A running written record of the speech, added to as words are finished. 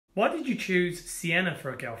Why did you choose Sienna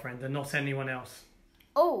for a girlfriend and not anyone else?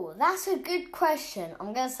 Oh, that's a good question.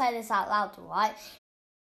 I'm going to say this out loud, alright?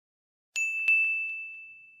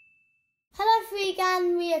 Hello,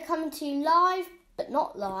 vegan. We are coming to you live, but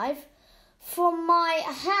not live, from my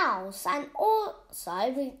house. And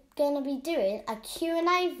also, we're going to be doing a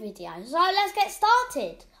Q&A video. So let's get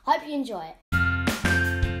started. Hope you enjoy it.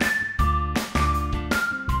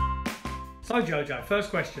 So Jojo, first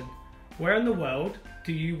question. Where in the world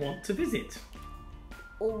do you want to visit?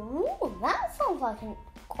 Oh, that sounds like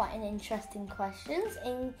quite an interesting question.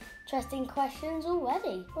 Interesting questions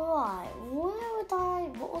already. Right,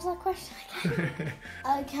 what was that question again?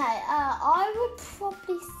 Okay, I would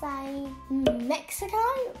probably say Mexico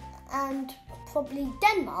and probably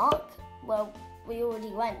Denmark. Well, we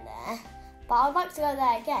already went there, but I'd like to go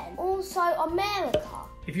there again. Also, America.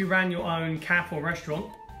 If you ran your own cafe or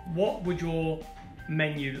restaurant, what would your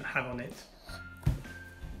menu have on it?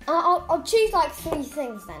 I'll choose like 3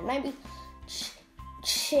 things then. Maybe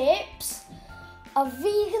chips, a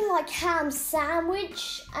vegan like ham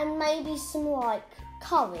sandwich, and maybe some like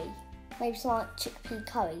curry. Maybe some like chickpea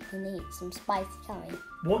curry. You can eat some spicy curry.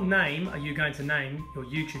 What name are you going to name your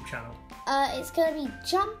YouTube channel? It's going to be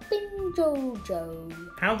Jumping Jojo.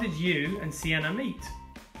 How did you and Sienna meet?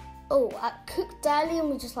 Oh, at Cook Daily, and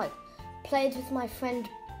we just like played with my friend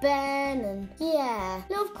Ben, and yeah,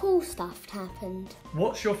 a lot of cool stuff happened.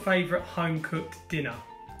 What's your favourite home-cooked dinner?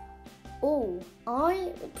 Oh,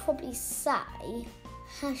 I would probably say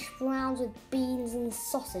hash browns with beans and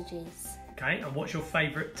sausages. Okay, and what's your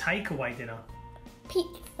favourite takeaway dinner?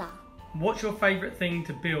 Pizza. What's your favourite thing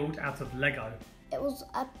to build out of Lego? It was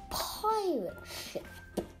a pirate ship.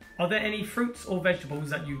 Are there any fruits or vegetables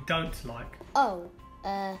that you don't like? Oh,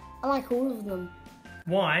 I like all of them.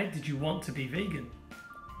 Why did you want to be vegan?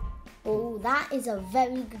 Oh, that is a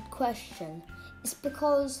very good question. It's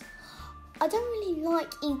because I don't really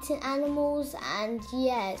like eating animals, and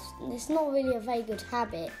yeah, it's not really a very good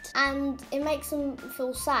habit. And it makes them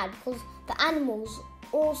feel sad because the animals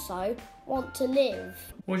also want to live.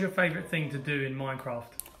 What's your favourite thing to do in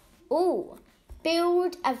Minecraft? Oh,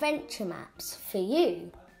 build adventure maps for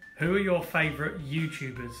you. Who are your favourite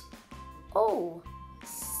YouTubers? Oh,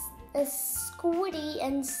 Squiddy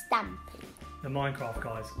and Stampy. The Minecraft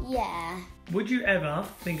guys. Yeah. Would you ever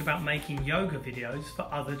think about making yoga videos for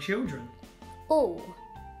other children? Oh,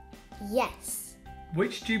 yes.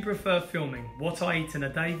 Which do you prefer filming? What I eat in a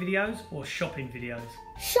day videos or shopping videos?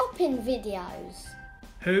 Shopping videos.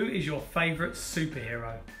 Who is your favourite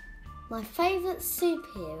superhero? My favourite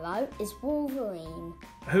superhero is Wolverine.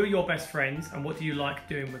 Who are your best friends and what do you like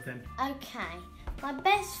doing with them? Okay, my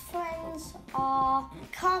best friends are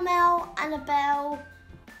Carmel, Annabelle,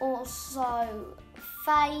 also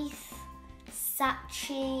Faith,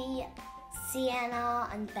 Sachi, Sienna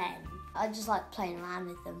and Ben. I just like playing around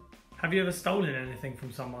with them. Have you ever stolen anything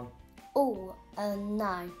from someone? Oh,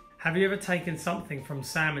 no. Have you ever taken something from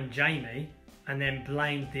Sam and Jamie and then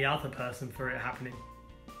blamed the other person for it happening?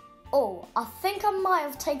 Oh, I think I might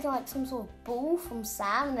have taken like some sort of ball from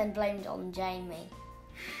Sam and then blamed it on Jamie.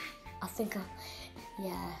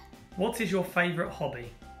 Yeah. What is your favourite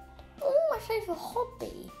hobby? Oh, my favourite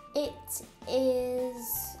hobby? It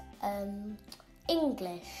is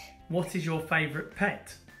English. What is your favourite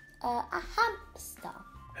pet? A hamster.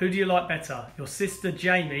 Who do you like better, your sister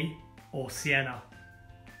Jamie or Sienna?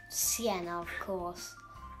 Sienna, of course.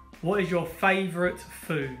 What is your favourite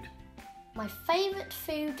food? My favourite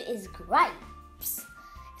food is grapes. It's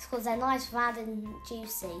because they're nice, round and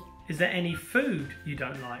juicy. Is there any food you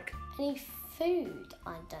don't like? Any food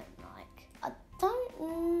I don't like? I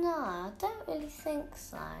don't know. I don't really think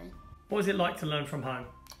so. What is it like to learn from home?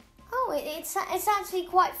 Oh, it's actually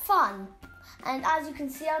quite fun. And as you can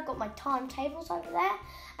see, I've got my timetables over there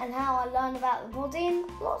and how I learn about the body and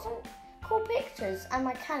lots of cool pictures and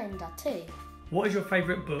my calendar too. What is your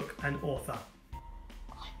favourite book and author?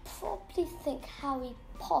 I probably think Harry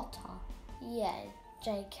Potter. Yeah,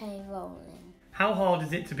 J.K. Rowling. How hard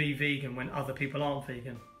is it to be vegan when other people aren't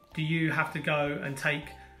vegan? Do you have to go and take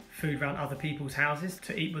food around other people's houses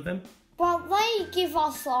to eat with them? Well, they give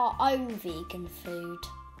us our own vegan food.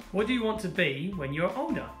 What do you want to be when you're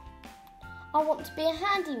older? I want to be a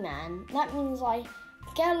handyman. That means I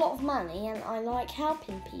get a lot of money and I like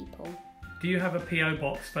helping people. Do you have a P.O.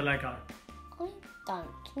 box for Lego? I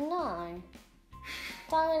don't know.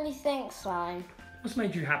 Don't really think so. What's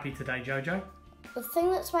made you happy today, Jojo? The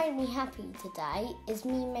thing that's made me happy today is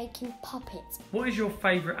me making puppets. What is your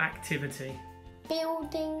favourite activity?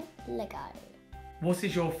 Building Lego. What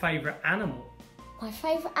is your favourite animal? My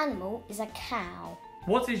favourite animal is a cow.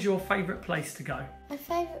 What is your favourite place to go? My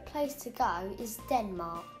favourite place to go is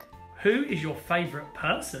Denmark. Who is your favourite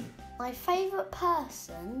person? My favourite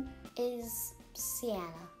person is Sienna.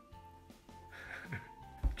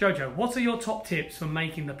 Jojo, what are your top tips for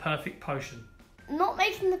making the perfect potion? Not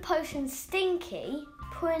making the potion stinky,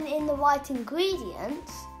 putting in the right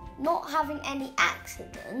ingredients, not having any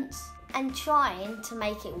accidents, and trying to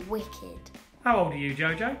make it wicked. How old are you,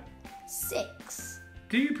 Jojo? 6.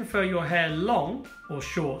 Do you prefer your hair long or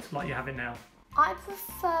short like you have it now? I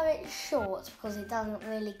prefer it short because it doesn't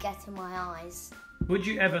really get in my eyes. Would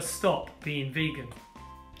you ever stop being vegan?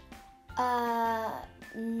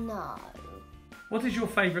 No. What is your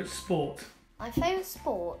favourite sport? My favourite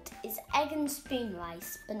sport is egg and spoon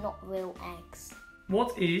race, but not real eggs.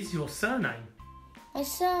 What is your surname? My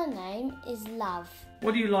surname is Love.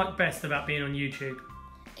 What do you like best about being on YouTube?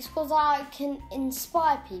 It's because I can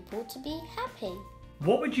inspire people to be happy.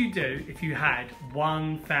 What would you do if you had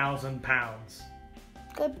 £1,000?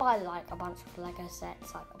 Go buy like a bunch of Lego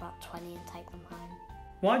sets, like about 20, and take them home.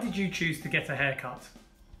 Why did you choose to get a haircut?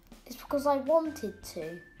 It's because I wanted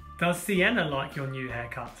to. Does Sienna like your new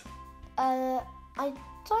haircut? I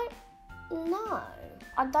don't know.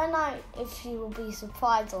 I don't know if she will be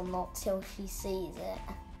surprised or not till she sees it.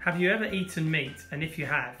 Have you ever eaten meat? And if you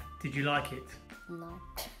have, did you like it? No.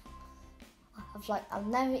 I've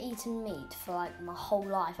never eaten meat for like my whole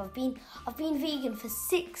life. I've been vegan for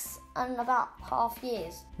 6 and about half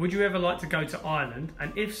years. Would you ever like to go to Ireland?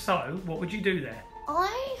 And if so, what would you do there?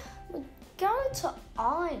 I would go to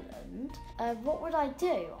Ireland. What would I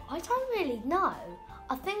do? I don't really know.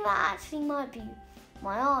 I think that actually might be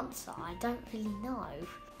my answer. I don't really know.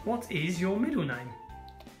 What is your middle name?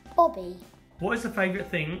 Bobby. What is the favourite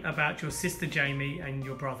thing about your sister Jamie and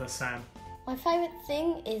your brother Sam? My favourite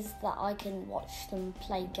thing is that I can watch them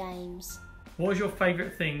play games. What is your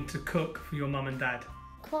favourite thing to cook for your mum and dad?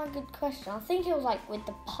 Quite a good question. I think it was like with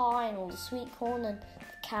the pie and all the sweet corn and the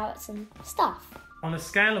carrots and stuff. On a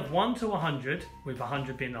scale of 1 to 100, with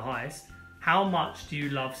 100 being the highest, how much do you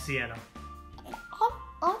love Sienna?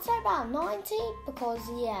 I'd say about 90 because,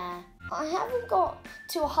 yeah, I haven't got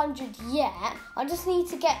to 100 yet. I just need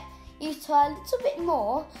to get used to her a little bit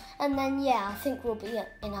more and then, yeah, I think we'll be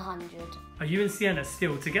in 100. Are you and Sienna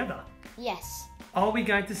still together? Yes. Are we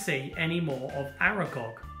going to see any more of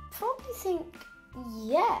Aragog? Probably think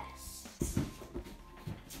yes.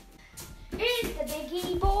 Here's the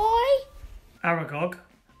biggie boy. Aragog,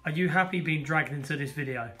 are you happy being dragged into this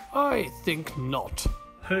video? I think not.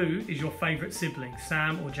 Who is your favourite sibling,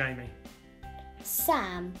 Sam or Jamie?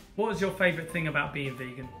 Sam. What is your favourite thing about being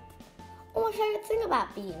vegan? Well, my favourite thing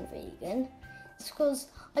about being vegan is because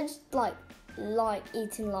I just like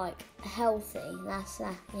eating like healthy. That's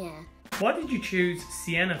yeah. Why did you choose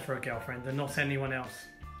Sienna for a girlfriend and not anyone else?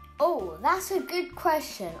 Oh, that's a good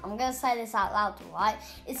question. I'm going to say this out loud, right?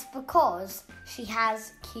 It's because she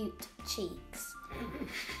has cute cheeks.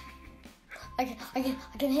 I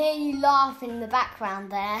can hear you laughing in the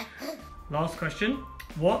background there. Last question.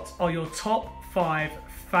 What are your top 5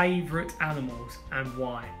 favourite animals and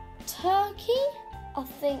why? Turkey, I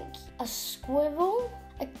think a squirrel,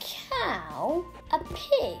 a cow, a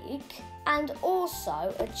pig, and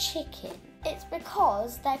also a chicken. It's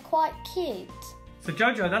because they're quite cute. So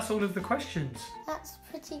Jojo, that's all of the questions. That's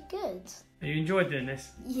pretty good. Have you enjoyed doing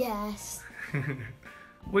this? Yes.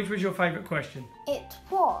 Which was your favourite question? It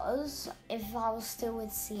was if I was still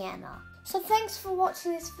with Sienna. So thanks for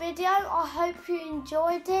watching this video. I hope you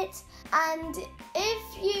enjoyed it. And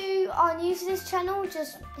if you are new to this channel,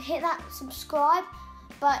 just hit that subscribe.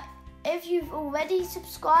 But if you've already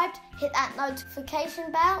subscribed, hit that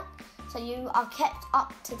notification bell so you are kept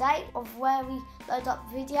up to date of where we load up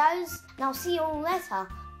videos. And I'll see you all later.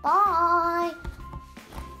 Bye.